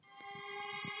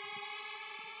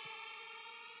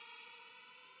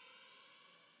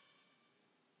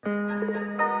Good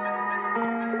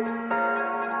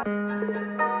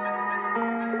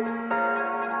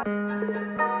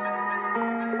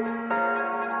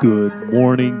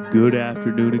morning, good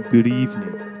afternoon, and good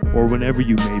evening, or whenever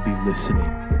you may be listening.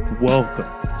 Welcome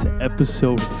to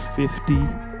episode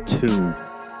 52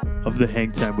 of the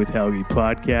Hang Time with Helgi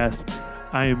podcast.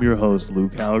 I am your host,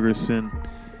 Luke Halgerson,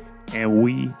 and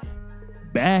we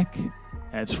back.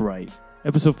 That's right.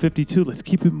 Episode 52. Let's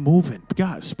keep it moving.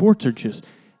 God, sports are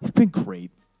it's been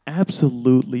great.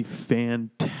 Absolutely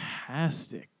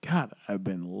fantastic. God, I've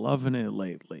been loving it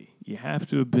lately. You have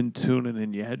to have been tuning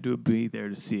in. You had to be there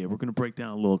to see it. We're going to break down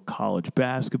a little college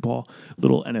basketball,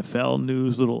 little NFL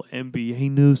news, little NBA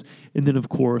news, and then, of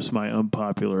course, my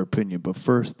unpopular opinion. But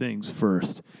first things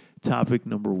first, topic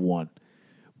number one.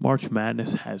 March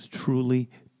Madness has truly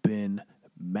been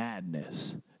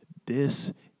madness.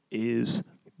 This is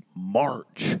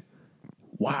March.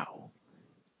 Wow.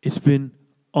 It's been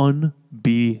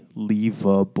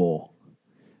unbelievable.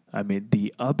 I mean,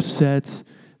 the upsets,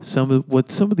 some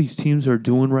of these teams are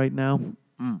doing right now,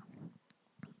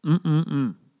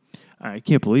 I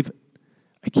can't believe it.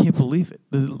 I can't believe it.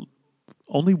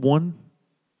 Only one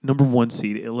number one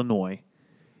seed, Illinois,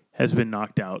 has been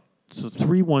knocked out. So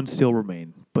 3-1 still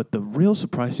remain. But the real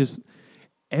surprise is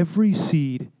every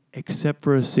seed except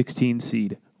for a 16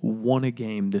 seed won a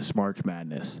game this March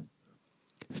Madness.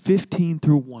 15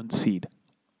 through 1 seed.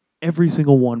 Every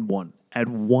single one won at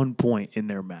one point in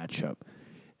their matchup.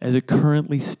 As it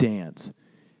currently stands,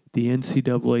 the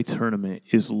NCAA tournament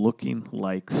is looking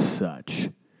like such.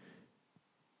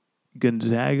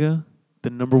 Gonzaga, the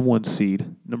number one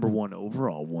seed, number one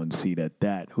overall one seed at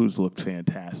that, who's looked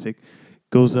fantastic,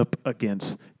 goes up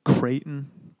against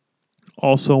Creighton.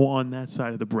 Also on that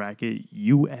side of the bracket,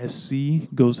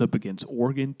 USC goes up against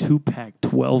Oregon, 2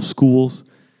 Pac-12 schools.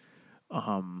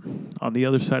 On the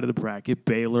other side of the bracket,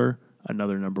 Baylor,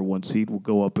 another number one seed, will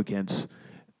go up against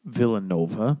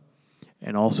Villanova.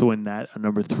 And also in that, a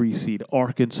number 3 seed,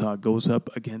 Arkansas, goes up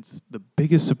against the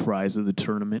biggest surprise of the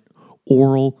tournament,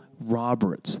 Oral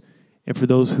Roberts. And for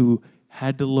those who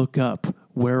had to look up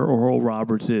where Oral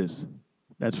Roberts is,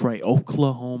 that's right,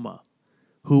 Oklahoma.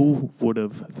 Who would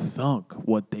have thunk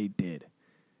what they did?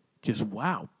 Just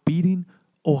wow, beating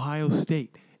Ohio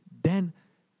State. Then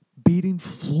beating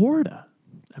Florida.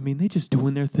 I mean, they're just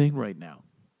doing their thing right now.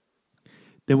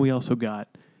 Then we also got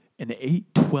an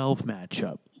 8-12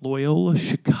 matchup. Loyola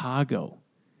Chicago.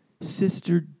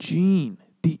 Sister Jean,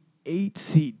 the 8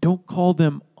 seed. Don't call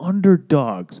them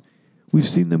underdogs. We've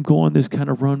seen them go on this kind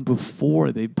of run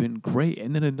before. They've been great.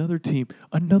 And then another team,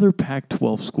 another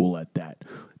Pac-12 school at that.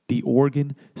 The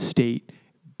Oregon State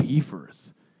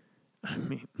Beavers. I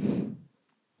mean,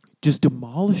 just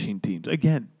demolishing teams.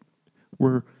 Again,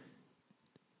 we're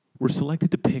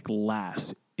selected to pick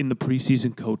last in the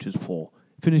preseason coaches poll.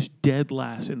 Finished dead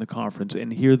last in the conference,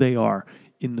 and here they are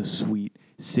in the Sweet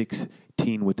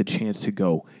 16 with the chance to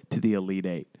go to the Elite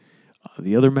 8.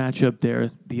 The other matchup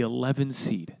there, the 11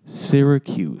 seed,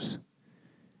 Syracuse,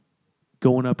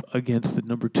 going up against the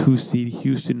number 2 seed,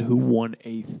 Houston, who won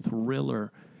a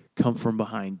thriller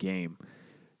come-from-behind game.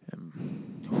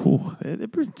 There's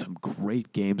been some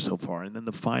great games so far. And then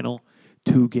the final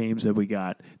 2 games that we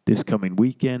got this coming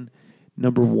weekend,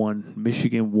 number 1,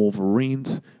 Michigan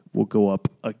Wolverines will go up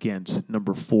against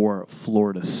number 4,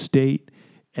 Florida State.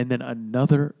 And then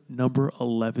another number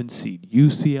 11 seed,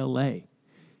 UCLA.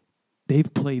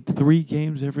 They've played 3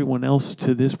 games. Everyone else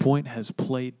to this point has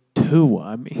played 2.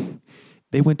 I mean,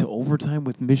 they went to overtime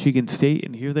with Michigan State,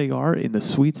 and here they are in the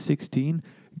Sweet 16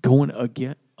 going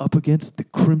up against the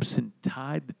Crimson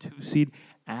Tide, the 2 seed,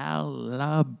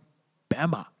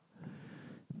 Alabama.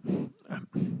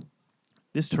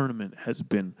 This tournament has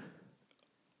been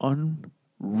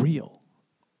unreal.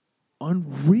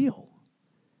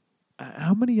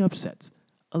 How many upsets?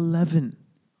 11.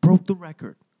 Broke the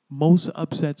record. Most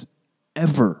upsets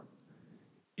ever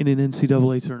in an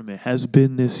NCAA tournament has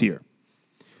been this year.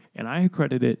 And I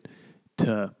accredit it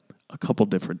to a couple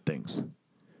different things.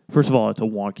 First of all, it's a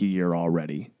wonky year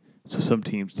already. So some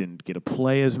teams didn't get to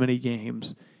play as many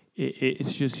games.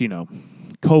 It's just,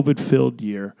 COVID-filled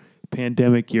year,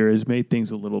 pandemic year has made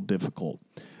things a little difficult.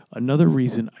 Another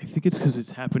reason, I think it's because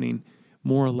it's happening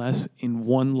more or less in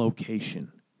one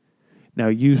location. Now,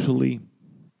 usually,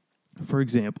 for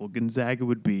example, Gonzaga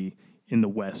would be in the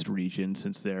West region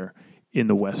since they're in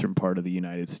the western part of the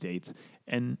United States.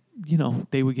 And,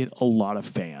 they would get a lot of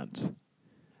fans.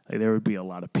 Like, there would be a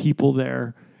lot of people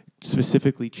there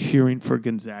specifically cheering for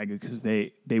Gonzaga because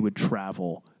they would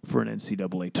travel for an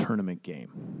NCAA tournament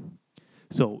game.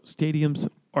 So stadiums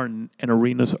and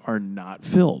arenas are not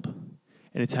filled.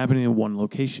 and it's happening in one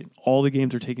location. All the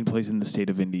games are taking place in the state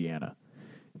of Indiana.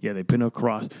 Yeah, they've been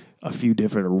across a few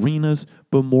different arenas,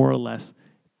 but more or less,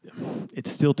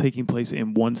 it's still taking place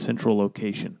in one central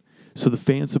location. So the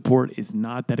fan support is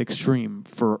not that extreme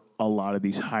for a lot of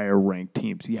these higher ranked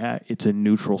teams. Yeah, it's a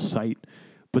neutral site,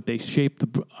 but they shape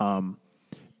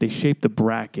the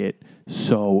bracket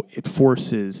so it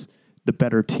forces the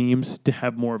better teams to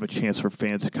have more of a chance for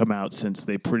fans to come out, since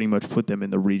they pretty much put them in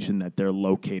the region that they're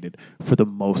located for the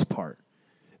most part.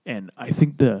 And I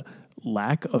think the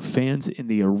lack of fans in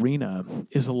the arena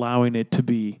is allowing it to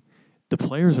be the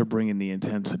players are bringing the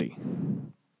intensity.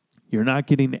 You're not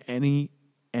getting any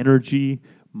energy,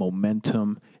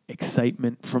 momentum,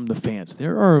 excitement from the fans.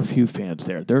 There are a few fans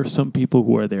there. There are some people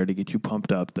who are there to get you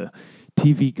pumped up. The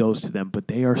TV goes to them, but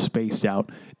they are spaced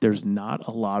out. There's not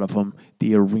a lot of them.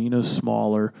 The arena's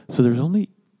smaller, so there's only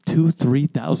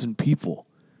 2,000-3,000 people.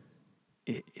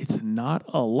 It's not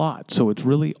a lot, so it's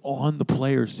really on the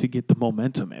players to get the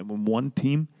momentum. And when one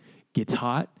team gets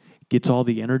hot, gets all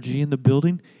the energy in the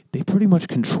building, they pretty much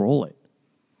control it.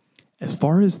 As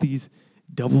far as these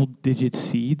double-digit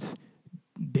seeds,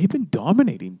 they've been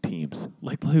dominating teams.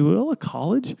 Like Loyola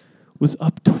College was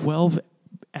up 12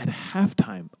 at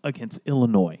halftime against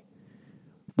Illinois,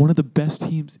 one of the best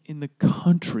teams in the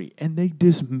country, and they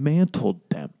dismantled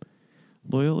them.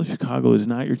 Loyola Chicago is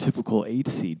not your typical 8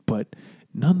 seed, but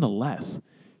nonetheless,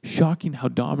 shocking how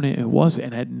dominant it was,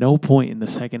 and at no point in the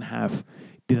second half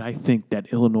did I think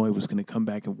that Illinois was going to come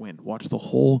back and win. Watch the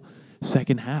whole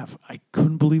second half. I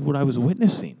couldn't believe what I was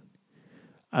witnessing.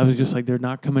 I was just like, they're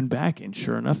not coming back. And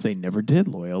sure enough, they never did.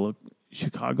 Loyola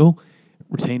Chicago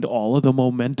retained all of the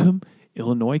momentum.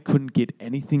 Illinois couldn't get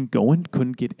anything going,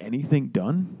 couldn't get anything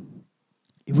done.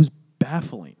 It was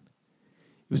baffling.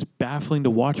 It was baffling to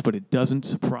watch, but it doesn't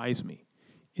surprise me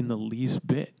in the least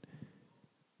bit.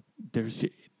 This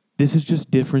is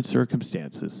just different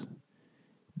circumstances,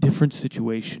 different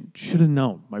situation. Should have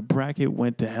known. My bracket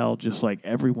went to hell just like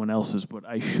everyone else's, but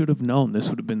I should have known this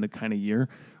would have been the kind of year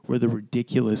where the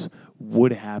ridiculous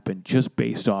would happen just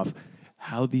based off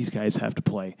how these guys have to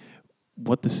play,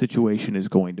 what the situation is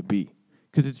going to be.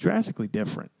 Because it's drastically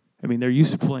different. I mean, they're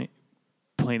used to playing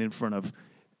in front of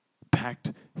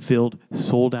packed, filled,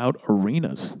 sold-out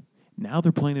arenas. Now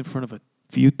they're playing in front of a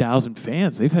few thousand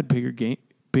fans. They've had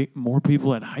more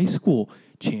people at high school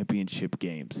championship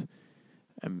games.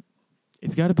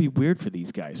 It's got to be weird for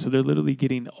these guys. So they're literally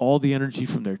getting all the energy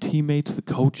from their teammates, the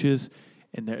coaches,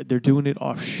 and they're doing it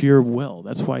off sheer will.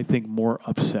 That's why I think more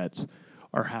upsets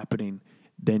are happening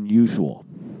than usual.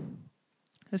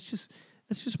 That's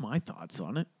just my thoughts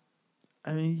on it.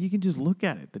 I mean, you can just look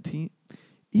at it. The team,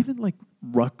 even like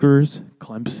Rutgers,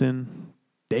 Clemson,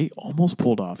 they almost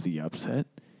pulled off the upset.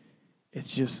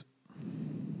 It's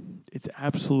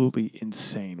absolutely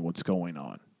insane what's going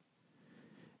on.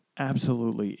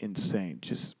 Absolutely insane.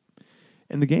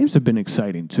 And the games have been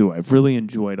exciting too. I've really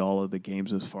enjoyed all of the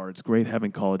games thus far. It's great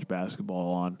having college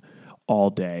basketball on all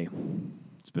day.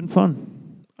 It's been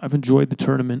fun. I've enjoyed the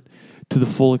tournament to the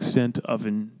full extent of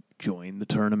enjoying the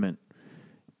tournament.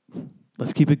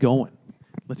 Let's keep it going.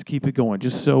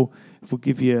 Just so we'll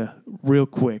give you real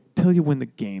quick, tell you when the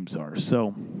games are.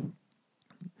 So,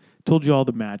 told you all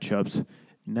the matchups.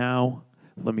 Now,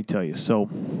 let me tell you. So,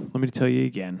 let me tell you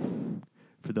again,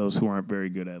 for those who aren't very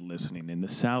good at listening. In the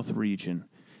South region,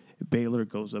 Baylor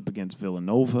goes up against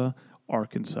Villanova.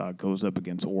 Arkansas goes up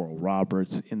against Oral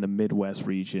Roberts. In the Midwest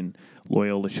region,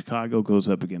 Loyola Chicago goes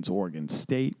up against Oregon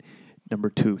State. Number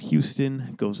 2,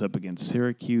 Houston goes up against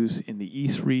Syracuse. In the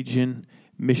East region,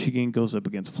 Michigan goes up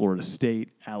against Florida State.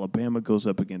 Alabama goes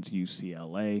up against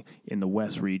UCLA. In the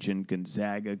West region,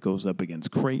 Gonzaga goes up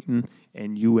against Creighton.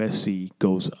 And USC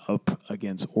goes up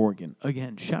against Oregon.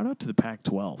 Again, shout out to the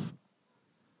Pac-12.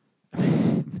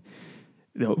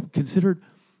 Considered,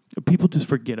 people just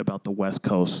forget about the West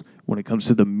Coast when it comes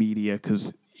to the media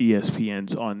because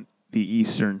ESPN's on the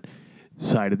eastern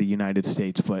side of the United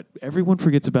States, but everyone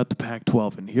forgets about the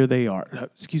Pac-12, and here they are.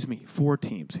 4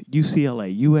 teams: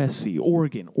 UCLA, USC,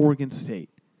 Oregon, Oregon State.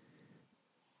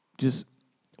 Just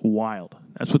wild.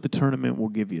 That's what the tournament will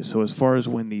give you. So as far as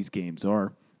when these games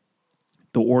are,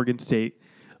 the Oregon State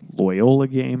Loyola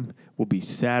game will be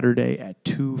Saturday at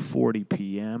 2:40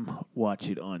 p.m. Watch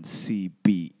it on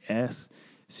CBS.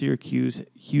 Syracuse,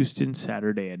 Houston,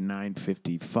 Saturday at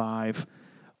 9:55.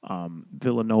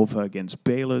 Villanova against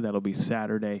Baylor, that'll be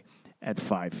Saturday at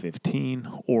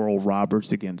 5:15. Oral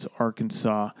Roberts against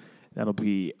Arkansas, that'll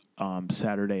be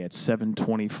Saturday at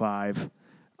 7:25.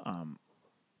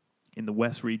 In the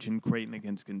West region, Creighton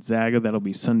against Gonzaga. That'll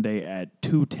be Sunday at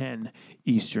 2:10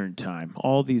 Eastern Time.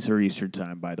 All these are Eastern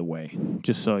Time, by the way,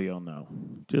 just so y'all know.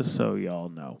 Just so y'all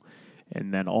know.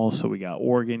 And then also we got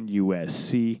Oregon,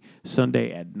 USC,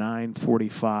 Sunday at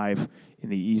 9:45 in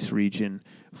the East region.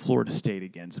 Florida State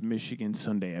against Michigan,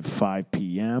 Sunday at 5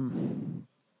 p.m.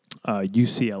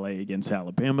 UCLA against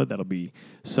Alabama. That'll be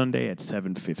Sunday at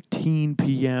 7:15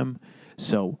 p.m.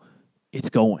 So it's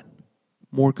going.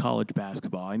 More college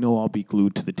basketball. I know I'll be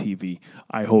glued to the TV.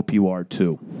 I hope you are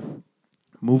too.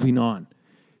 Moving on.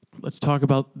 Let's talk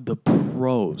about the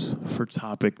pros for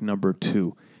topic number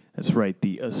 2. That's right,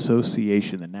 the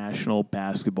association, the National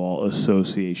Basketball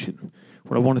Association.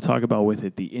 What I want to talk about with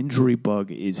it, the injury bug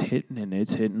is hitting, and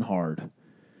it's hitting hard.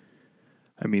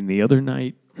 I mean, the other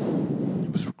night, I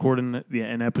was recording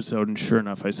an episode, and sure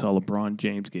enough, I saw LeBron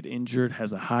James get injured,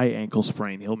 has a high ankle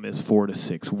sprain. He'll miss 4 to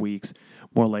 6 weeks,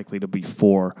 more likely to be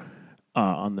 4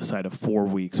 on the side of 4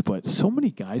 weeks. But so many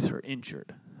guys are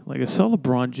injured. Like, I saw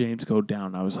LeBron James go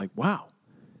down, I was like, wow.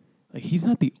 Like, he's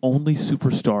not the only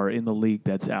superstar in the league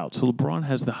that's out. So LeBron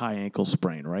has the high ankle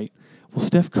sprain, right? Well,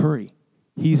 Steph Curry,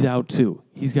 he's out too.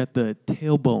 He's got the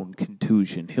tailbone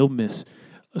contusion. He'll miss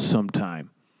some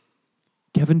time.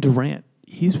 Kevin Durant,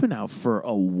 he's been out for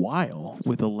a while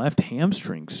with a left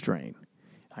hamstring strain.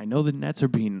 I know the Nets are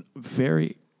being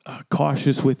very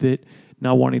cautious with it,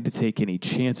 not wanting to take any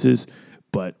chances,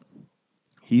 but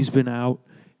he's been out.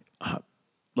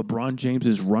 LeBron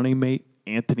James's running mate,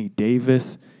 Anthony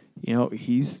Davis,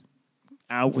 he's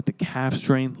out with the calf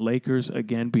strain. Lakers,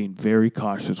 again, being very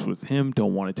cautious with him.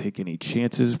 Don't want to take any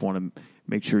chances. Want to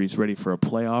make sure he's ready for a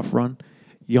playoff run.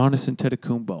 Giannis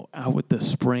Antetokounmpo out with the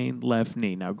sprained left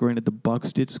knee. Now, granted, the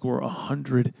Bucks did score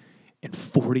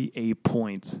 148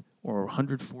 points, or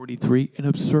 143, an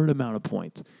absurd amount of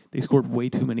points. They scored way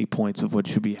too many points of what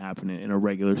should be happening in a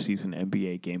regular season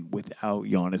NBA game without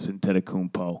Giannis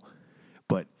Antetokounmpo.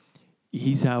 But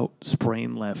he's out,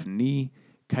 sprained left knee.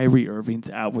 Kyrie Irving's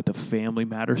out with a family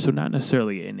matter, so not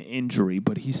necessarily an injury,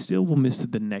 but he still will miss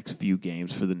the next few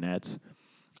games for the Nets.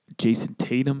 Jason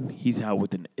Tatum, he's out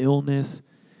with an illness.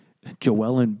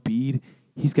 Joel Embiid,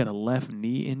 he's got a left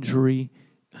knee injury.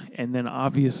 And then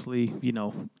obviously,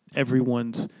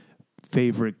 everyone's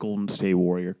favorite Golden State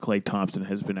Warrior, Klay Thompson,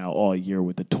 has been out all year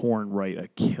with a torn right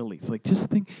Achilles. Like, just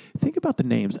think about the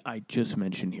names I just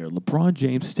mentioned here. LeBron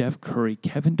James, Steph Curry,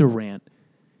 Kevin Durant,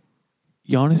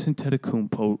 Giannis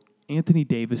Antetokounmpo, Anthony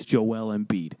Davis, Joel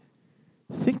Embiid.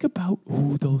 Think about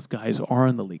who those guys are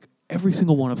in the league. Every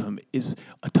single one of them is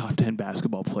a top 10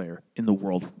 basketball player in the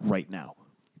world right now.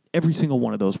 Every single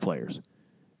one of those players.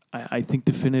 I think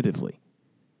definitively.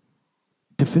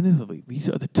 Definitively, these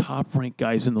are the top-ranked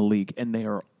guys in the league, and they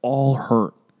are all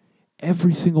hurt.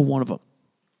 Every single one of them.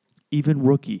 Even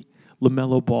rookie,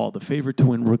 LaMelo Ball, the favorite to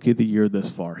win Rookie of the Year thus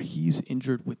far. He's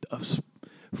injured with a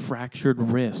fractured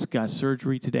wrist. Got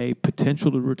surgery today.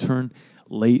 Potential to return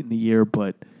late in the year,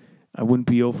 but I wouldn't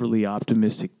be overly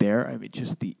optimistic there. I mean,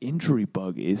 just the injury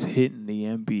bug is hitting the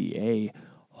NBA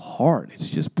hard. It's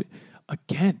just,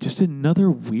 again, just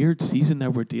another weird season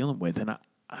that we're dealing with. And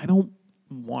I don't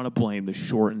want to blame the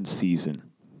shortened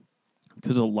season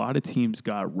because a lot of teams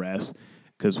got rest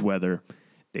because whether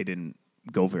they didn't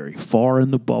go very far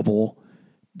in the bubble,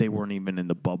 they weren't even in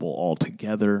the bubble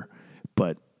altogether,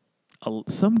 but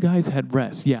some guys had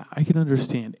rest. Yeah, I can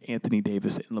understand Anthony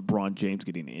Davis and LeBron James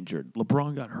getting injured.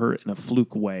 LeBron got hurt in a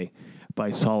fluke way by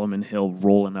Solomon Hill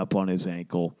rolling up on his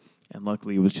ankle, and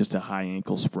luckily it was just a high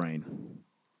ankle sprain.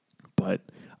 But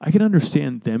I can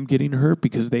understand them getting hurt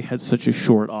because they had such a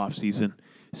short offseason.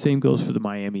 Same goes for the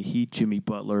Miami Heat. Jimmy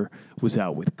Butler was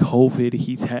out with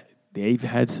COVID. They've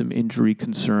had some injury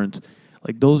concerns.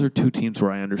 Like, those are two teams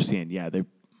where I understand, yeah,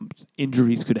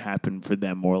 injuries could happen for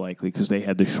them more likely because they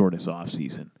had the shortest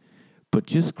offseason. But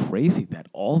just crazy that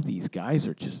all these guys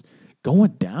are just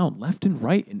going down left and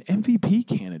right and MVP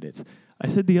candidates. I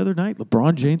said the other night,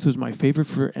 LeBron James was my favorite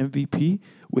for MVP.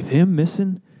 With him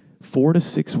missing 4 to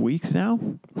 6 weeks now,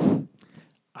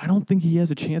 I don't think he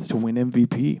has a chance to win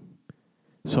MVP.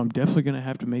 So I'm definitely going to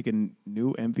have to make a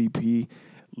new MVP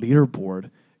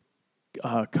leaderboard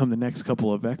come the next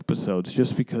couple of episodes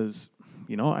just because,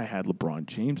 I had LeBron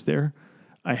James there.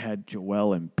 I had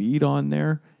Joel Embiid on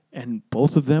there, and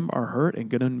both of them are hurt and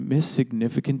going to miss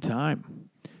significant time.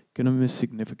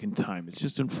 It's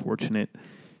just unfortunate.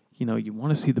 You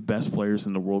want to see the best players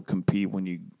in the world compete when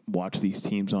you watch these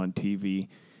teams on TV,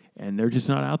 and they're just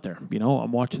not out there.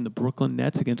 I'm watching the Brooklyn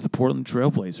Nets against the Portland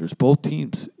Trailblazers. Both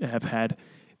teams have had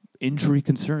injury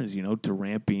concerns,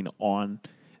 Durant being on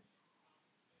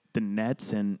the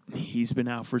Nets, and he's been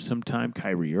out for some time.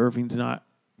 Kyrie Irving's not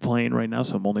playing right now,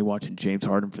 so I'm only watching James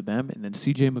Harden for them. And then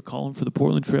C.J. McCollum for the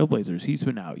Portland Trailblazers. He's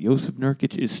been out. Joseph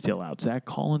Nurkic is still out. Zach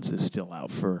Collins is still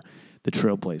out for the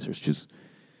Trailblazers. Just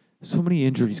so many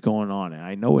injuries going on. And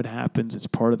I know it happens. It's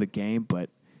part of the game, but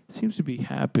it seems to be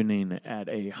happening at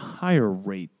a higher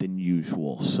rate than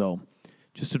usual. So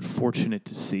just unfortunate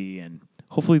to see. And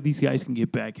hopefully these guys can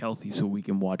get back healthy so we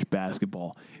can watch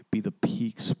basketball be the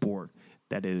peak sport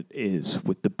that it is,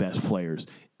 with the best players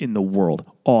in the world,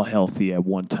 all healthy at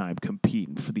one time,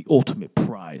 competing for the ultimate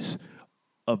prize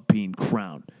of being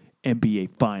crowned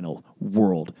NBA Final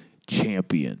World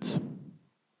Champions.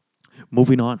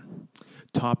 Moving on.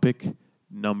 Topic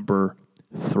number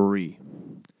 3.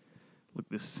 Look,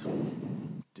 this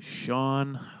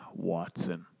Deshaun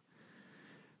Watson.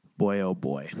 Boy, oh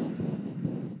boy.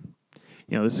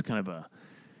 This is kind of a,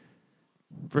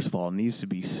 first of all, it needs to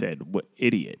be said, what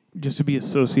idiot, just to be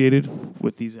associated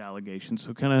with these allegations.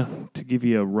 So kind of to give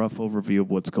you a rough overview of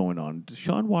what's going on.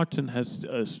 Deshaun Watson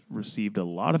has received a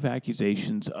lot of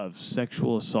accusations of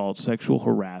sexual assault, sexual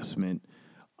harassment,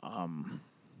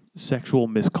 sexual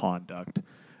misconduct.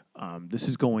 This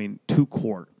is going to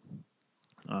court.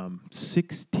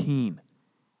 16.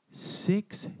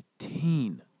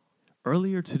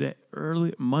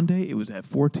 Early Monday, it was at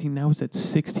 14. Now it's at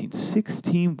 16.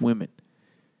 16 women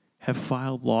have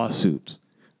filed lawsuits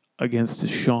against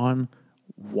Deshaun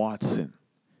Watson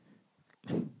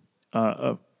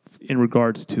in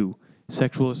regards to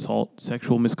sexual assault,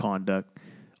 sexual misconduct,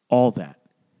 all that.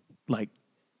 Like,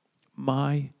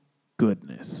 my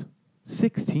goodness.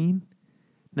 16?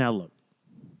 Now, look,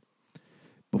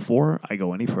 before I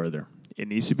go any further, it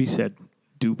needs to be said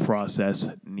due process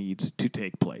needs to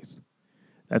take place.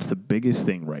 That's the biggest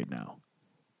thing right now.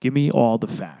 Give me all the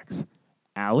facts.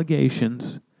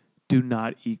 Allegations do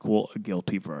not equal a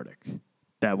guilty verdict.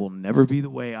 That will never be the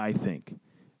way I think.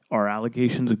 Are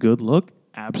allegations a good look?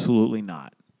 Absolutely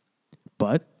not.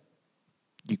 But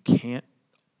you can't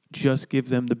just give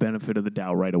them the benefit of the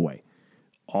doubt right away.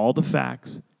 All the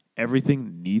facts,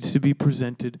 everything needs to be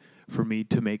presented for me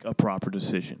to make a proper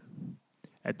decision.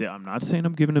 I'm not saying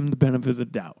I'm giving him the benefit of the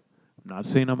doubt. I'm not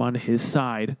saying I'm on his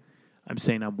side. I'm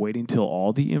saying I'm waiting till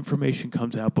all the information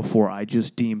comes out before I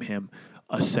just deem him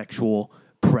a sexual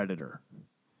predator,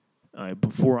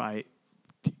 before I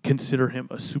consider him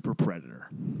a super predator.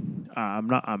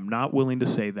 I'm not willing to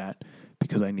say that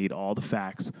because I need all the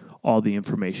facts, all the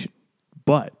information.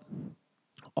 But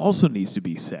also needs to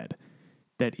be said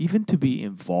that even to be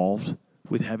involved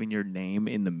with having your name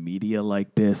in the media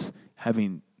like this,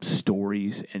 having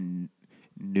stories and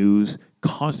news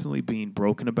constantly being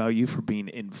broken about you for being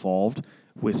involved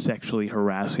with sexually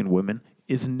harassing women,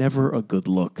 is never a good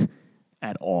look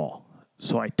at all.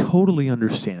 So I totally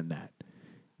understand that.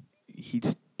 He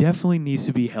definitely needs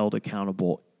to be held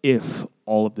accountable if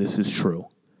all of this is true.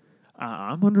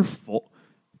 I'm under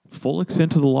full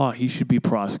extent of the law. He should be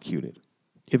prosecuted.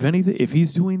 If anything, if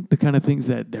he's doing the kind of things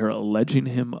that they're alleging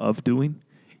him of doing,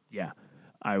 yeah,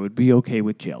 I would be okay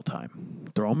with jail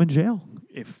time. Throw him in jail.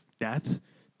 If that's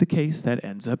the case that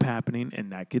ends up happening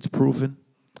and that gets proven,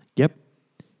 yep.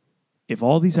 If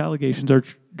all these allegations are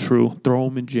true, throw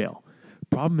him in jail.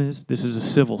 Problem is, this is a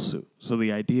civil suit. So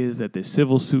the idea is that this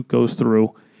civil suit goes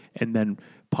through, and then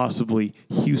possibly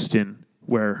Houston,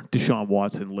 where Deshaun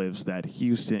Watson lives, that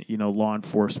Houston, law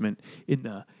enforcement in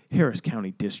the Harris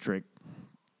County District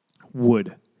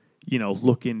would,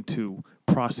 look into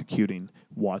prosecuting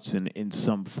Watson in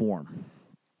some form.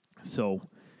 So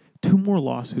 2 more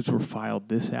lawsuits were filed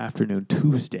this afternoon,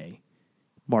 Tuesday,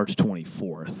 March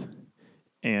 24th,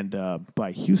 and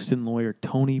by Houston lawyer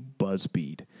Tony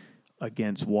Busbeed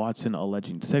against Watson,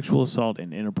 alleging sexual assault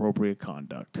and inappropriate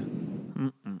conduct.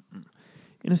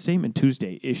 In a statement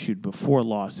Tuesday issued before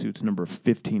lawsuits number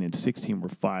 15 and 16 were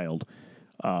filed,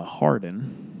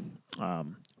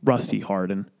 Rusty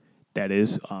Hardin, that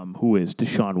is, who is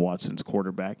Deshaun Watson's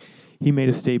quarterback, he made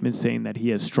a statement saying that he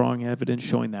has strong evidence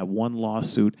showing that one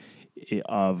lawsuit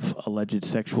of alleged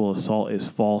sexual assault is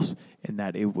false and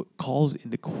that it calls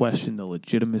into question the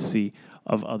legitimacy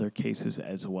of other cases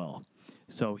as well.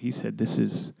 So he said this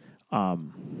is,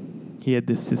 he had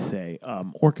this to say,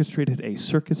 orchestrated a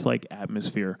circus-like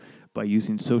atmosphere by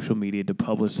using social media to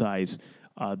publicize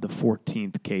the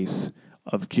 14th case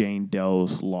of Jane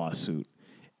Doe's lawsuit,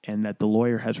 and that the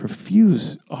lawyer has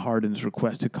refused Hardin's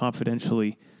request to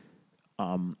confidentially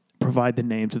provide the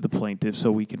names of the plaintiffs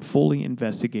so we can fully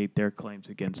investigate their claims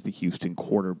against the Houston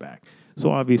quarterback.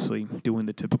 So obviously doing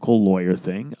the typical lawyer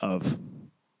thing of,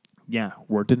 yeah,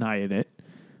 we're denying it,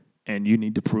 and you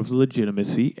need to prove the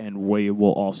legitimacy, and we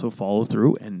will also follow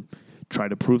through and try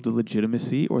to prove the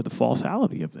legitimacy or the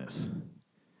falsality of this.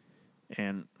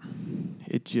 And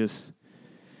It's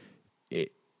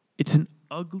an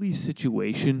ugly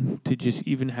situation to just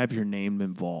even have your name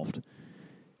involved.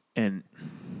 And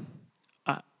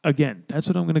again, that's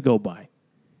what I'm going to go by.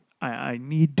 I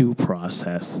need due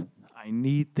process. I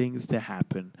need things to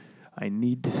happen. I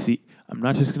need to see. I'm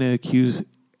not just going to accuse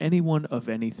anyone of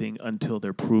anything until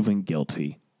they're proven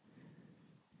guilty.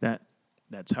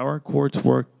 That's how our courts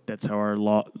work. That's how our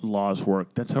laws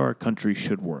work. That's how our country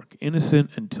should work.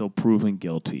 Innocent until proven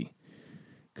guilty.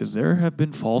 Because there have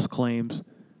been false claims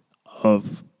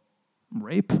of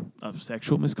rape, of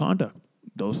sexual misconduct.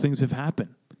 Those things have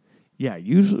happened. Yeah,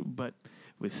 usually, but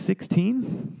with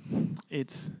 16,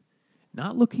 it's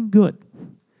not looking good.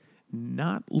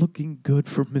 Not looking good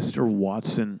for Mr.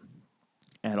 Watson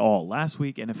at all. Last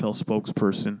week, NFL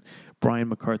spokesperson Brian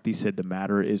McCarthy said the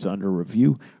matter is under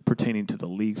review pertaining to the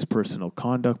league's personal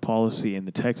conduct policy, and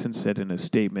the Texans said in a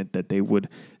statement that they would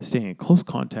stay in close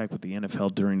contact with the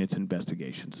NFL during its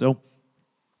investigation. So,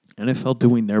 NFL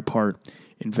doing their part,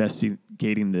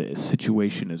 investigating the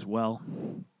situation as well.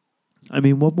 I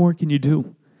mean, what more can you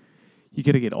do? You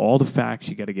got to get all the facts.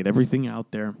 You got to get everything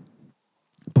out there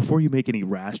before you make any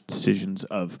rash decisions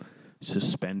of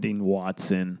suspending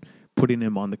Watson, putting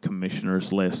him on the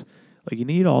commissioner's list. Like, you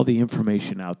need all the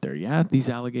information out there. Yeah, these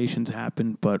allegations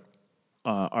happen, but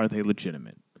are they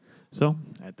legitimate? So,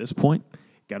 at this point,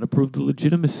 got to prove the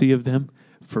legitimacy of them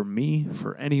for me,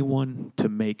 for anyone, to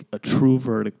make a true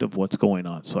verdict of what's going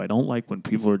on. So I don't like when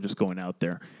people are just going out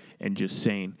there and just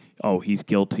saying, oh, he's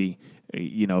guilty,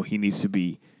 he needs to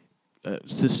be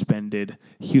suspended,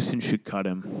 Houston should cut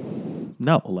him.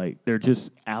 No, like, they're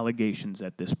just allegations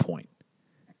at this point.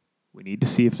 We need to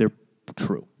see if they're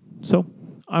true. So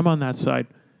I'm on that side,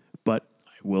 but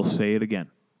I will say it again.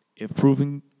 If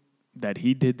proven that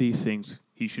he did these things,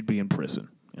 he should be in prison.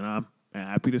 And I'm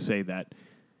happy to say that,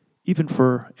 even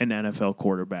for an NFL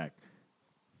quarterback.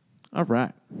 All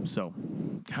right. So,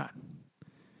 God,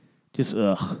 just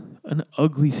an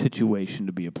ugly situation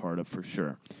to be a part of for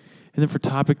sure. And then for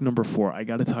topic number 4, I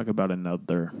got to talk about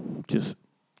another just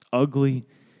ugly,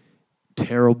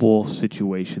 terrible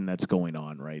situation that's going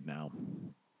on right now.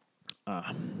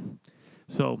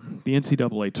 So the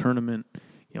NCAA tournament,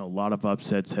 a lot of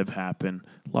upsets have happened.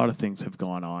 A lot of things have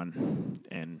gone on.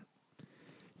 And,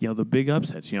 the big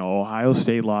upsets, Ohio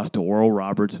State lost to Oral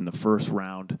Roberts in the first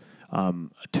round. A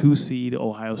 2 seed,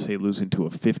 Ohio State losing to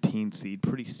a 15 seed.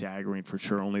 Pretty staggering for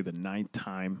sure. Only the 9th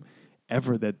time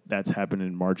ever that's happened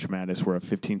in March Madness where a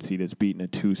 15 seed has beaten a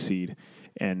 2 seed.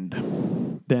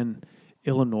 And then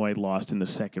Illinois lost in the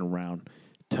second round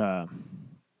to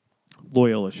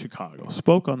Loyola Chicago.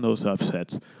 Spoke on those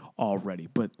upsets already.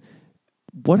 But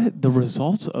the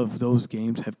results of those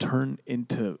games have turned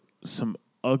into some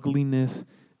ugliness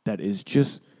that is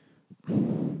just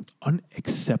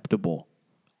unacceptable.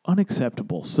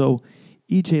 Unacceptable. So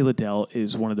E.J. Liddell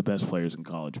is one of the best players in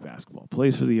college basketball.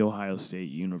 Plays for the Ohio State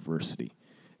University.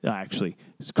 The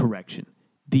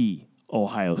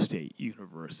Ohio State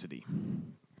University.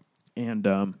 And,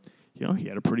 he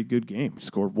had a pretty good game. He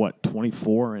scored,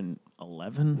 24 and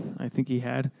 11, I think he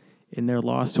had, in their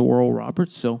loss to Oral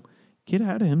Roberts. So, kid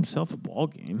had himself a ball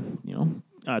game,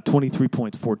 23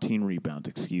 points, 14 rebounds,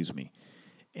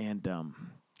 And,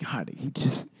 God,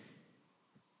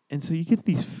 and so you get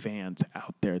these fans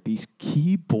out there, these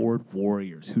keyboard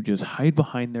warriors who just hide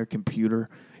behind their computer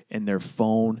and their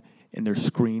phone and their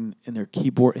screen and their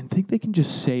keyboard and think they can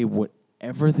just say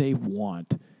whatever they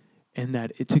want and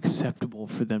that it's acceptable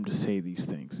for them to say these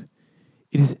things.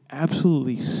 It is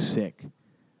absolutely sick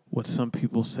what some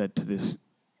people said to this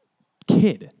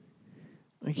kid.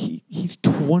 Like, he's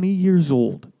 20 years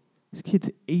old. This kid's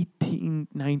 18,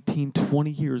 19,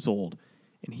 20 years old,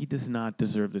 and he does not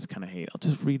deserve this kind of hate. I'll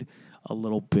just read a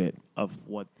little bit of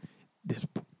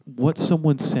what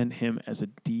someone sent him as a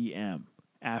DM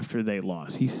after they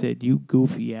lost. He said, "You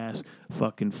goofy ass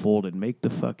fucking folded. Make the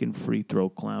fucking free throw,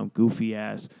 clown. Goofy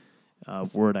ass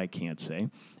word I can't say.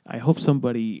 I hope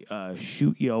somebody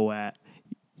shoot yo at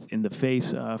in the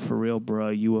face for real,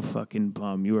 bruh. You a fucking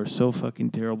bum. You are so fucking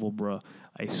terrible, bruh.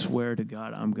 I swear to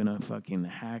God, I'm gonna fucking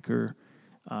hack her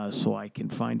so I can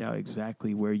find out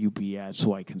exactly where you be at,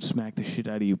 so I can smack the shit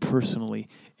out of you personally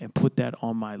and put that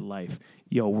on my life.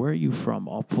 Yo, where are you from?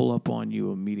 I'll pull up on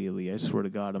you immediately. I swear to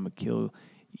God, I'm gonna kill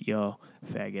yo,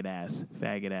 faggot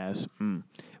ass,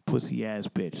 pussy ass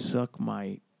bitch. Suck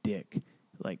my dick."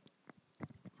 Like,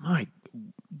 my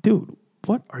dude,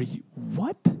 what?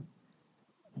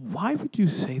 Why would you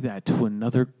say that to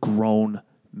another grown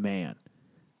man?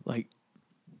 Like,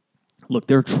 look,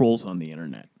 there are trolls on the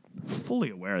internet. Fully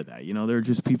aware of that. There are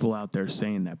just people out there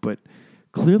saying that. But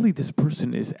clearly this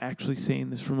person is actually saying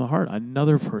this from the heart.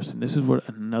 Another person, this is what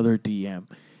another DM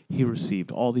he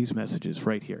received. All these messages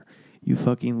right here. You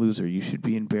fucking loser. You should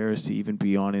be embarrassed to even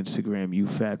be on Instagram. You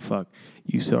fat fuck.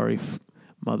 You sorry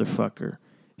motherfucker.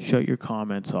 Shut your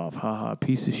comments off. Haha,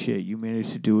 piece of shit. You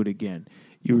managed to do it again.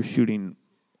 You were shooting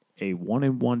a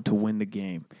 1-1 to win the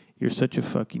game. You're such a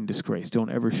fucking disgrace.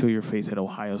 Don't ever show your face at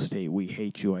Ohio State. We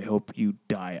hate you. I hope you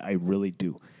die. I really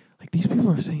do. Like, these people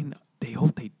are saying they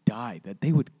hope they die, that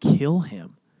they would kill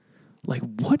him. Like,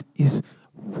 what is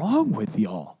wrong with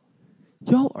y'all?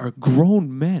 Y'all are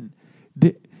grown men.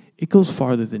 It goes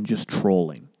farther than just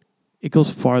trolling. It goes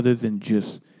farther than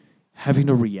just having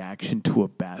a reaction to a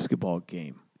basketball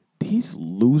game. These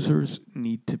losers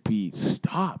need to be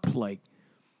stopped. Like,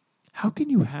 how can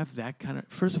you have that kind of...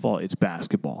 First of all, it's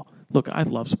basketball. Look, I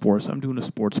love sports. I'm doing a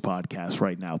sports podcast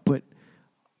right now. But,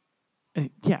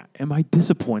 yeah, am I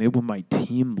disappointed when my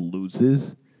team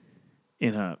loses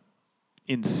in a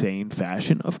insane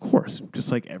fashion? Of course.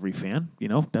 Just like every fan. You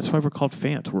know, that's why we're called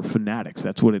fans. We're fanatics.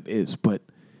 That's what it is. But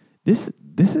this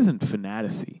isn't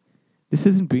fantasy. This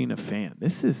isn't being a fan.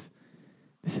 This is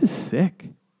sick.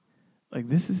 Like,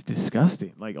 this is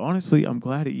disgusting. Like, honestly, I'm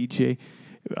glad EJ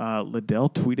Liddell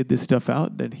tweeted this stuff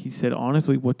out, that he said,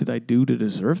 honestly, what did I do to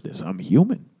deserve this? I'm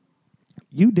human.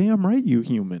 You damn right you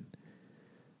human.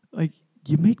 Like,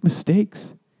 you make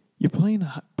mistakes. You're playing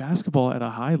basketball at a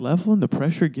high level and the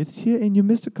pressure gets to you and you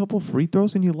missed a couple free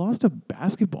throws and you lost a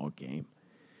basketball game.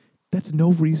 That's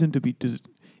no reason to be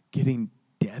getting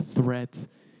death threats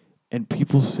and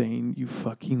people saying, you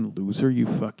fucking loser, you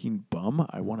fucking bum,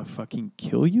 I want to fucking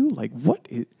kill you. Like, what?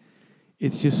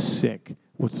 It's just sick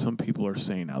what some people are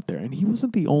saying out there. And he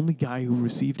wasn't the only guy who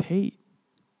received hate.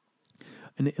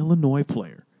 An Illinois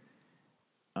player,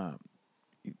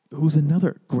 who's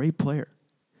another great player,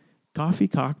 Coffee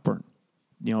Cockburn,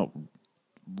 you know,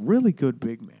 really good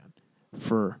big man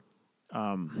for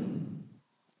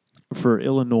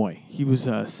Illinois. He was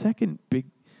a second Big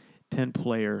Ten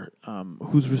player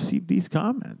who's received these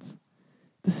comments.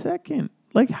 The second,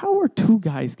 like, how are two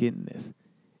guys getting this?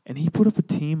 And he put up a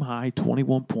team high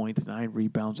 21 points, 9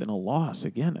 rebounds, and a loss.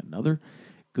 Again, another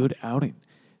good outing.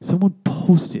 Someone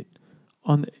posted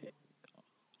on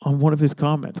one of his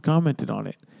commented on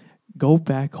it. Go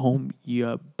back home,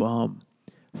 you bum.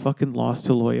 Fucking lost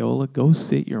to Loyola. Go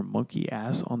sit your monkey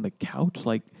ass on the couch.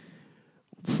 Like,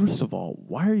 first of all,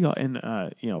 why are y'all... And,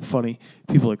 funny,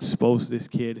 people exposed this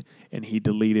kid, and he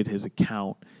deleted his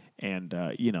account. And,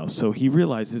 so he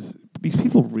realizes... These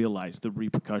people realize the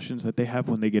repercussions that they have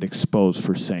when they get exposed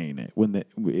for saying it. When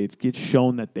it gets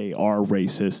shown that they are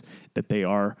racist, that they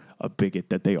are a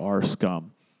bigot, that they are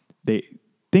scum.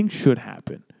 Things should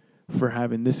happen for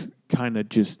having this kind of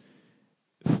just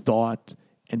thought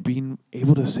and being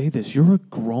able to say this. You're a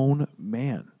grown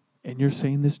man, and you're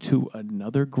saying this to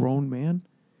another grown man.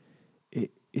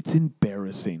 It's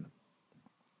embarrassing.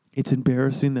 It's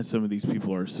embarrassing that some of these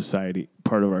people are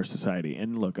part of our society.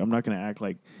 And look, I'm not going to act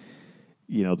like,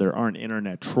 there aren't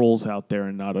internet trolls out there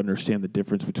and not understand the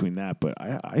difference between that. But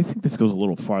I think this goes a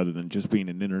little farther than just being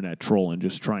an internet troll and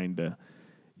just trying to,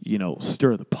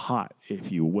 stir the pot,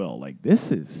 if you will. Like,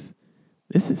 this is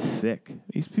sick.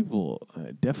 These people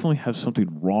definitely have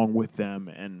something wrong with them,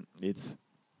 and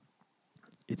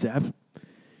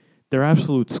they're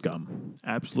absolute scum.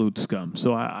 Absolute scum.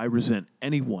 So I resent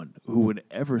anyone who would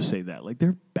ever say that. Like,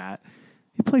 they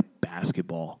play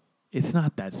basketball. It's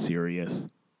not that serious.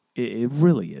 It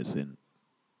really isn't.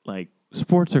 Like,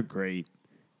 sports are great.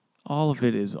 All of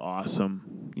it is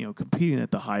awesome, competing at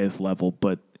the highest level,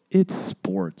 but it's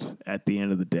sports at the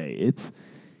end of the day.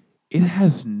 It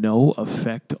has no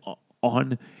effect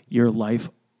on your life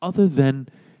other than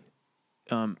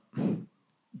the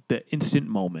instant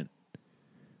moment.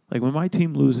 Like, when my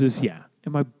team loses, yeah.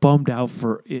 Am I bummed out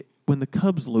for it? When the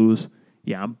Cubs lose,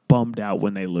 yeah, I'm bummed out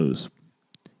when they lose.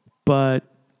 But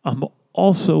I'm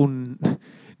also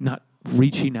not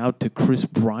reaching out to Chris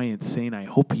Bryant saying, I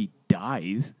hope he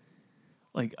dies.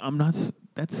 Like, I'm not...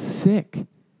 That's sick.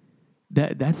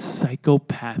 That's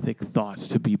psychopathic thoughts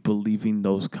to be believing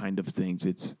those kind of things.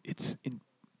 It's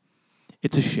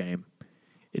a shame.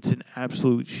 It's an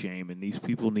absolute shame, and these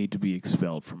people need to be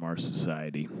expelled from our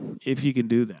society. If you can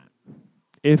do that.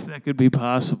 If that could be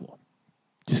possible.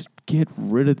 Just get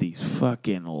rid of these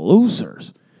fucking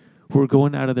losers who are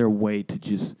going out of their way to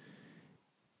just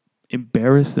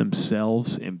embarrass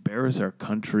themselves, embarrass our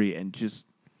country, and just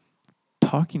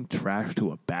talking trash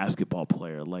to a basketball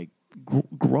player. Like,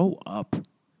 grow up.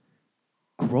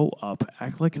 Grow up.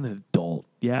 Act like an adult.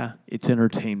 Yeah, it's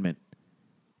entertainment.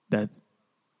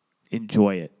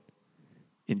 Enjoy it.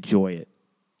 Enjoy it.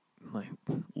 Like,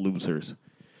 losers.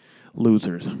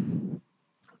 losers.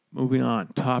 Moving on,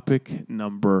 topic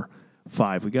number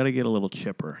 5. We got to get a little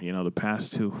chipper. The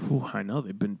past two, I know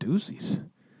they've been doozies.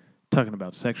 Talking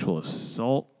about sexual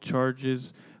assault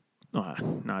charges,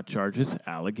 not charges,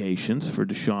 allegations for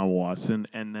Deshaun Watson,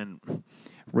 and then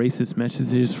racist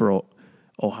messages for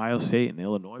Ohio State and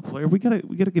Illinois player. We gotta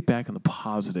get back on the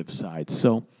positive side.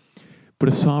 So, but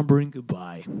a sombering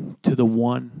goodbye to the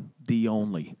one, the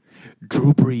only,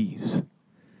 Drew Brees.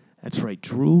 That's right,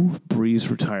 Drew Brees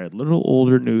retired. Little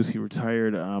older news. He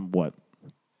retired.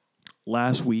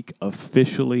 Last week,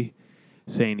 officially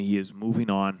saying he is moving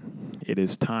on. It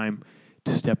is time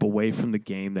to step away from the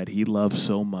game that he loves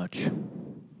so much.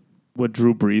 With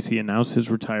Drew Brees, he announced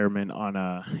his retirement on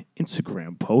an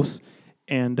Instagram post,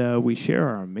 and we share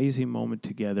our amazing moment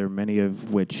together, many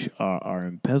of which are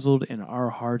embezzled in our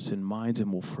hearts and minds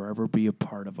and will forever be a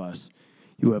part of us.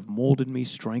 You have molded me,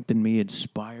 strengthened me,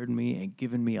 inspired me, and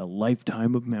given me a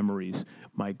lifetime of memories.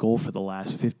 My goal for the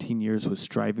last 15 years was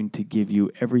striving to give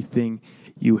you everything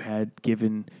you had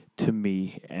given to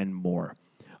me and more.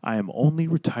 I am only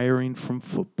retiring from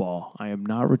football. I am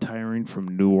not retiring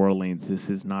from New Orleans. This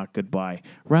is not goodbye,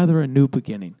 rather a new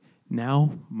beginning.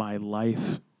 Now my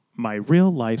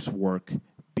real life's work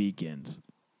begins.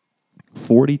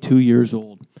 42 years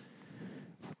old,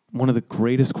 one of the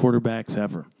greatest quarterbacks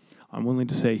ever. I'm willing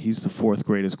to say he's the 4th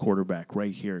greatest quarterback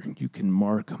right here. You can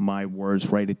mark my words,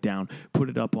 write it down, put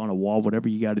it up on a wall, whatever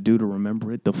you got to do to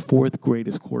remember it. The 4th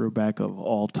greatest quarterback of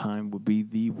all time would be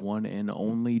the one and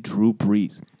only Drew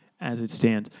Brees, as it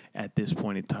stands at this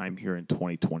point in time here in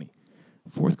 2020.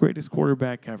 4th greatest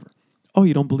quarterback ever. Oh,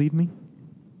 you don't believe me?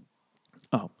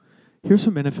 Oh, here's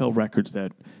some NFL records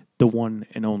that the one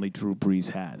and only Drew Brees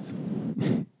has.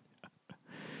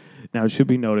 Now, it should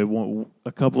be noted,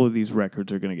 a couple of these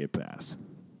records are going to get passed.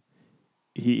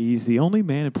 He's the only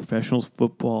man in professional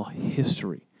football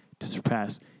history to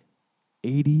surpass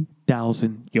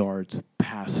 80,000 yards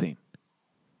passing.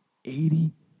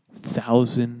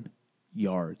 80,000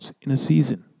 yards in a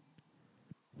season.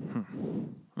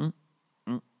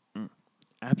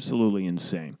 Absolutely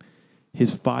insane.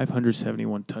 His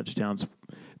 571 touchdowns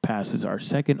passes are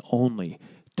second only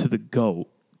to the GOAT,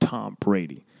 Tom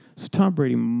Brady. So Tom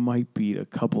Brady might beat a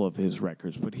couple of his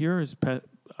records, but here are his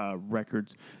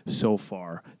records so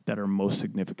far that are most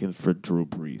significant for Drew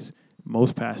Brees.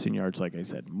 Most passing yards, like I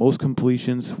said. Most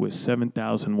completions with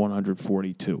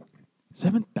 7,142.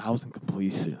 7,000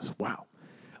 completions. Wow.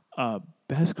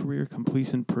 Best career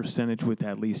completion percentage with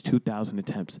at least 2,000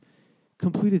 attempts.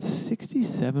 Completed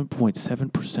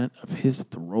 67.7% of his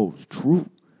throws. Drew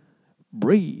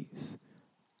Brees.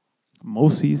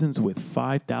 Most seasons with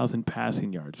 5,000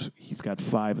 passing yards. He's got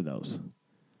 5 of those.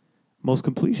 Most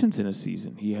completions in a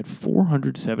season. He had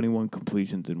 471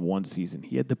 completions in one season.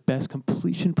 He had the best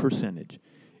completion percentage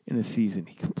in a season.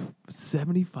 He completed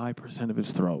 75% of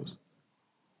his throws.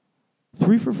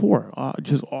 3 for 4,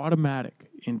 just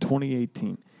automatic in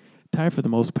 2018. Tied for the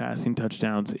most passing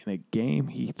touchdowns in a game.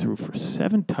 He threw for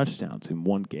 7 touchdowns in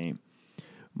one game.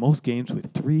 Most games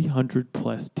with 300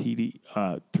 plus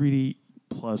 3D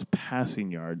plus passing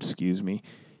yards,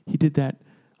 He did that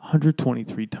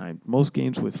 123 times. Most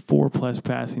games with 4 plus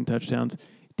passing touchdowns,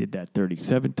 he did that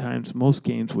 37 times. Most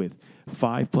games with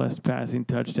 5 plus passing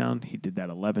touchdowns, he did that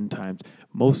 11 times.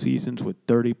 Most seasons with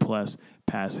 30 plus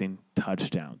passing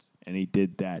touchdowns, and he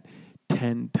did that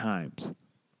 10 times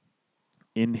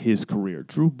in his career.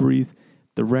 Drew Brees,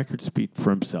 the records speak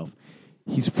for himself.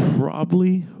 He's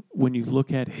probably, when you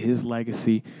look at his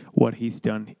legacy, what he's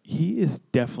done, he is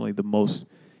definitely the most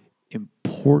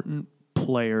important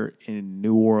player in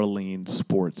New Orleans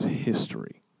sports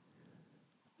history.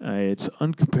 It's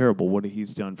uncomparable what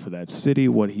he's done for that city,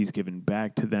 what he's given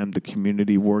back to them, the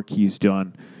community work he's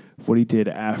done, what he did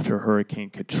after Hurricane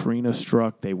Katrina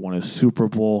struck. They won a Super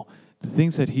Bowl. The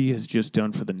things that he has just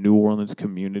done for the New Orleans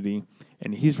community,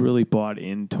 and he's really bought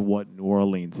into what New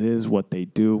Orleans is, what they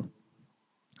do.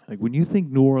 Like, when you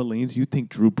think New Orleans, you think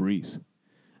Drew Brees.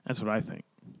 That's what I think.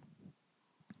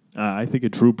 I think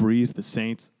of Drew Brees, the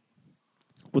Saints,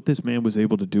 what this man was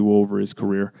able to do over his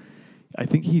career. I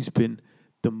think he's been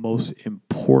the most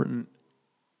important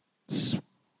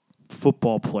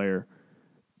football player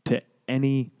to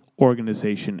any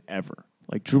organization ever.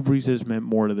 Like, Drew Brees has meant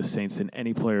more to the Saints than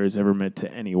any player has ever meant to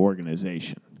any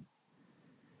organization.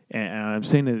 And I'm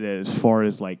saying it as far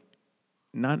as, like,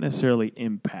 not necessarily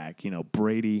impact.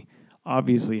 Brady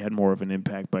obviously had more of an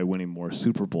impact by winning more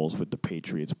Super Bowls with the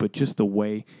Patriots, but just the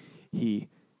way he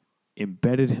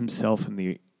embedded himself in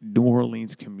the New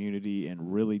Orleans community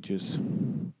and really just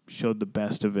showed the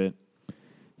best of it.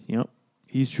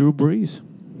 He's Drew Brees.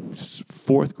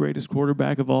 fourth greatest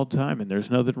quarterback of all time, and there's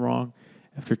nothing wrong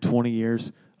after 20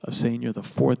 years of saying you're the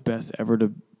fourth best ever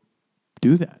to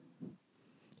do that.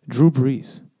 Drew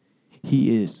Brees,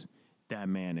 he is that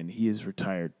man, and he is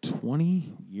retired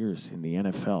 20 years in the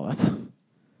NFL.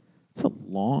 That's a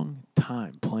long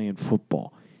time playing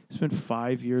football. He spent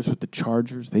 5 years with the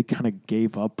Chargers. They kind of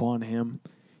gave up on him.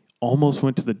 Almost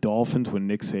went to the Dolphins when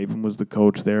Nick Saban was the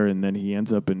coach there, and then he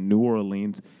ends up in New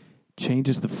Orleans,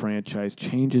 changes the franchise,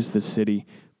 changes the city,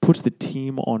 puts the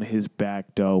team on his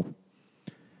back, though.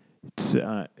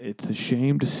 It's a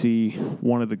shame to see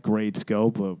one of the greats go,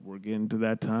 but we're getting to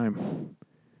that time.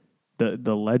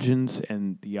 The legends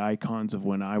and the icons of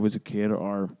when I was a kid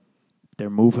they're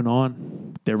moving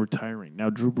on. They're retiring. Now,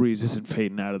 Drew Brees isn't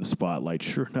fading out of the spotlight.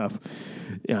 Sure enough,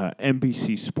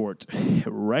 NBC Sports,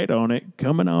 right on it,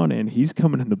 coming on in. He's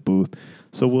coming in the booth.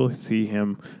 So we'll see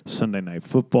him Sunday Night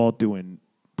Football doing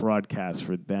broadcasts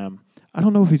for them. I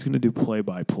don't know if he's going to do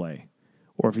play-by-play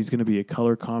or if he's going to be a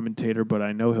color commentator, but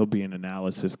I know he'll be an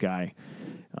analysis guy.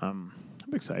 I'm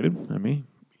excited. I mean,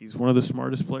 he's one of the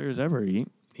smartest players ever. He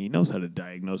knows how to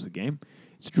diagnose the game.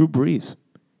 It's Drew Brees.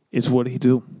 It's what he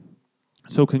do.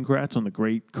 So congrats on the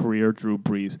great career, Drew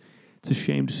Brees. It's a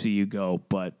shame to see you go,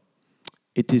 but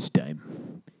it is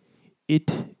time.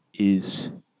 It is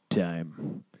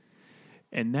time.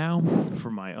 And now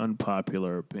for my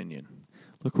unpopular opinion.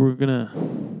 Look, we're going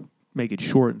to make it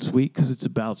short and sweet because it's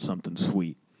about something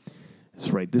sweet. That's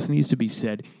right. This needs to be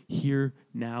said here,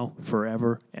 now,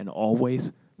 forever, and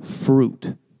always.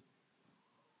 Fruit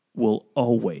will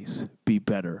always be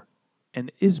better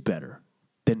and is better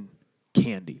than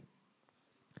candy.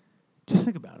 Just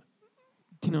think about it.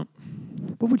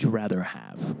 What would you rather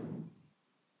have?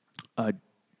 A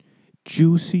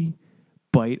juicy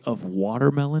bite of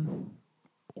watermelon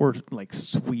or like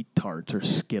Sweet Tarts or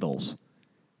Skittles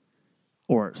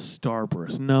or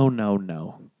Starburst?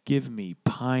 No. Give me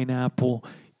pineapple.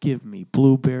 Give me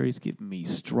blueberries. Give me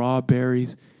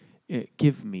strawberries.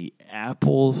 Give me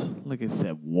apples. Like I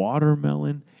said,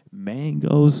 watermelon,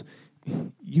 mangoes.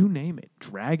 You name it.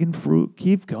 Dragon fruit.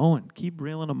 Keep going. Keep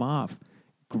reeling them off.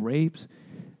 Grapes.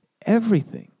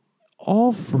 Everything.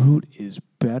 All fruit is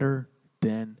better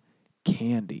than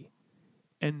candy.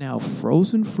 And now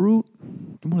frozen fruit.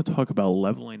 You want to talk about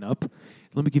leveling up?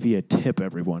 Let me give you a tip,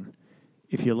 everyone.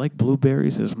 If you like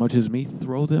blueberries as much as me,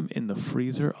 throw them in the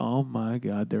freezer. Oh, my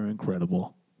God, they're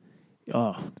incredible.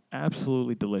 Oh,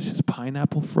 absolutely delicious.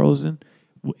 Pineapple frozen,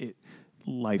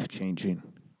 life-changing.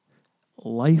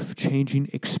 Life-changing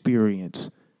experience.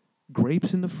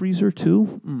 Grapes in the freezer,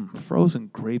 too? Frozen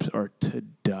grapes are to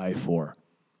die for.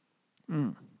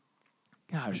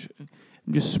 Gosh,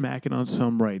 I'm just smacking on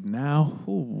some right now.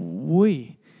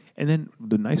 Ooh-wee. And then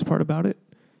the nice part about it,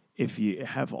 if you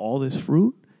have all this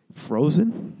fruit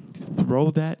frozen,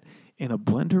 throw that in a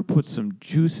blender, put some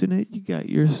juice in it, you got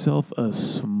yourself a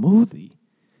smoothie.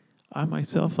 I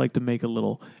myself like to make a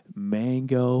little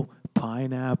mango,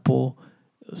 pineapple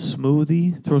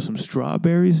smoothie. Throw some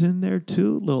strawberries in there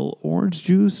too, little orange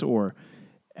juice or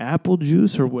apple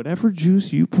juice or whatever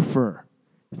juice you prefer.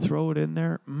 Throw it in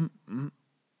there.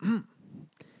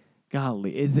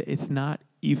 Golly, it's not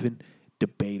even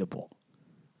debatable.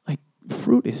 Like,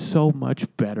 fruit is so much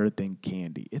better than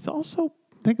candy. It's also,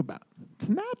 think about it, it's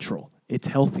natural. It's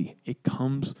healthy. It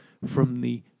comes from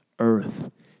the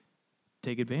earth.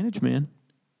 Take advantage, man.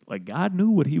 Like, God knew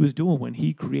what he was doing when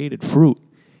he created fruit.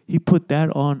 He put that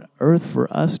on earth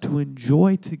for us to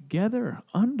enjoy together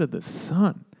under the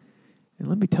sun. And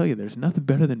let me tell you, there's nothing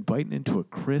better than biting into a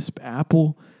crisp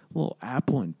apple, a little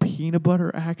apple and peanut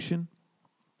butter action.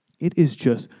 It is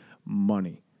just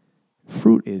money.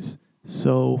 Fruit is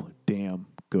so damn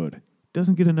good.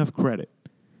 Doesn't get enough credit.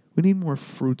 We need more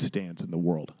fruit stands in the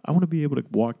world. I want to be able to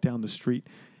walk down the street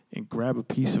and grab a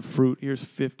piece of fruit. Here's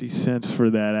 50 cents for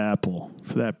that apple,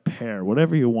 for that pear,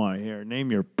 whatever you want. Here,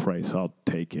 name your price. I'll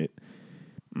take it.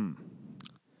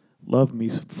 Love me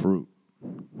some fruit.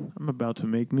 I'm about to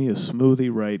make me a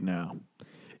smoothie right now.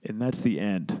 And that's the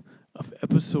end of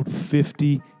episode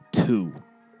 52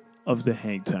 of the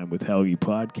Hang Time with Helgi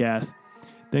podcast.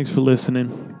 Thanks for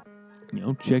listening.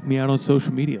 Check me out on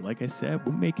social media. Like I said,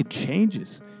 we're making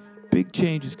changes. Big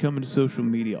changes coming to social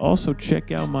media. Also,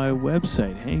 check out my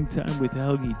website,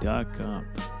 hangtimewithhelgi.com.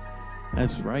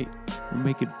 That's right. We're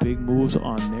making big moves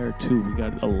on there, too. We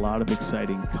got a lot of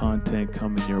exciting content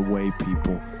coming your way,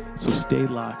 people. So stay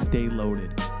locked, stay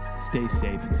loaded, stay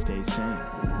safe, and stay sane.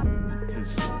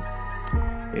 Because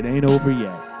it ain't over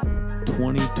yet.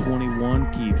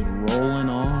 2021 keeps rolling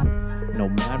on, no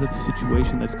matter the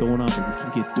situation that's going on, but we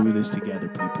can get through this together,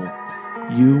 people.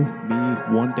 You,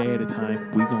 me, one day at a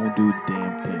time, we gonna do the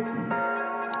damn thing.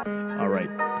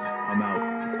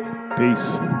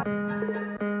 Peace.